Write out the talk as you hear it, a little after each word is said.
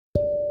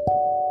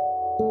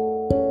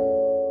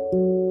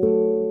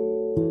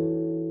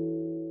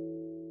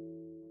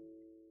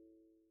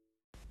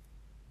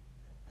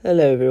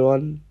Hello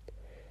everyone.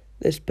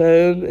 This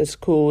poem is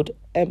called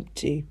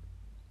Empty.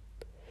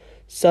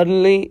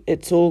 Suddenly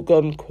it's all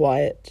gone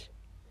quiet.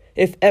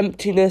 If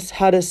emptiness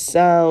had a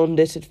sound,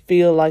 it'd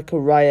feel like a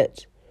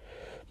riot.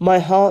 My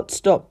heart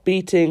stopped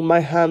beating, my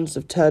hands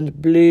have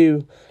turned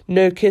blue.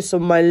 No kiss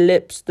on my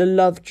lips, the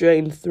love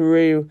drained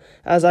through.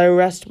 As I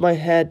rest my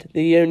head,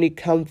 the only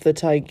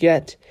comfort I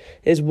get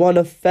is one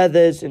of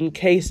feathers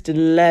encased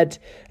in lead.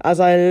 As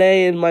I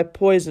lay in my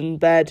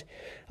poisoned bed,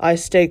 I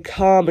stay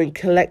calm and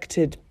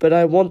collected, but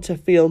I want to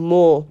feel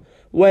more.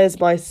 Where's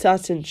my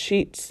satin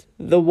sheets,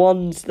 the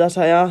ones that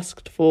I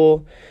asked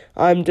for?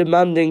 I'm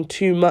demanding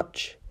too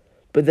much,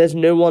 but there's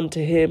no one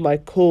to hear my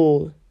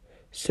call.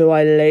 So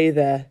I lay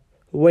there,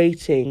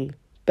 waiting,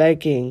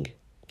 begging,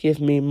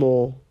 give me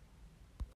more.